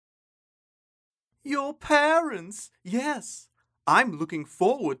Your parents, yes. I'm looking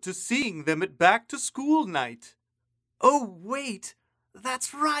forward to seeing them at back to school night. Oh, wait,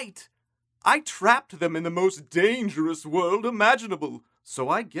 that's right. I trapped them in the most dangerous world imaginable, so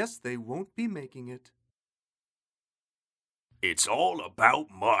I guess they won't be making it. It's all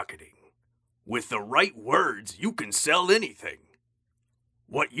about marketing. With the right words, you can sell anything.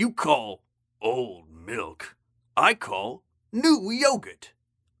 What you call old milk, I call new yogurt.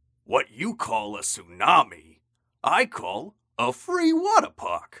 What you call a tsunami, I call a free water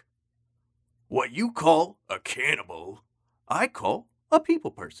park. What you call a cannibal, I call a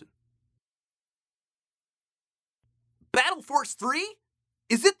people person. Battle Force 3?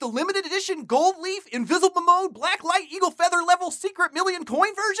 Is it the limited edition gold leaf, invisible mode, blacklight, eagle feather level, secret million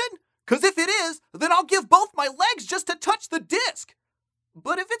coin version? Cause if it is, then I'll give both my legs just to touch the disc.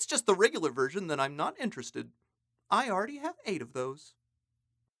 But if it's just the regular version, then I'm not interested. I already have 8 of those.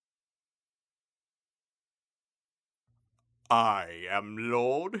 I am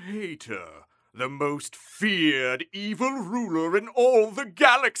Lord Hater, the most feared evil ruler in all the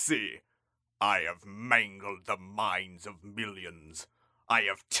galaxy. I have mangled the minds of millions. I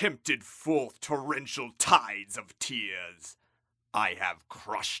have tempted forth torrential tides of tears. I have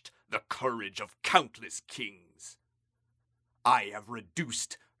crushed the courage of countless kings. I have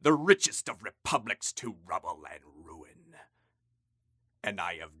reduced the richest of republics to rubble and ruin. And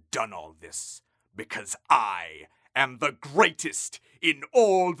I have done all this because I am the greatest in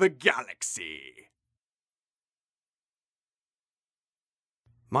all the galaxy.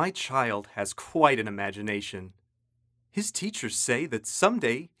 My child has quite an imagination. His teachers say that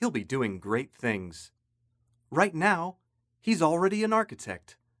someday he'll be doing great things. Right now, he's already an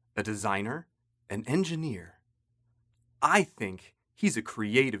architect, a designer, an engineer. I think he's a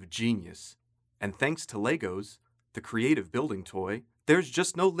creative genius, and thanks to Legos, the creative building toy, there's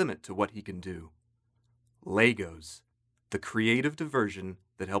just no limit to what he can do. Legos, the creative diversion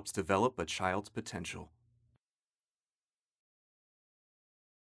that helps develop a child's potential.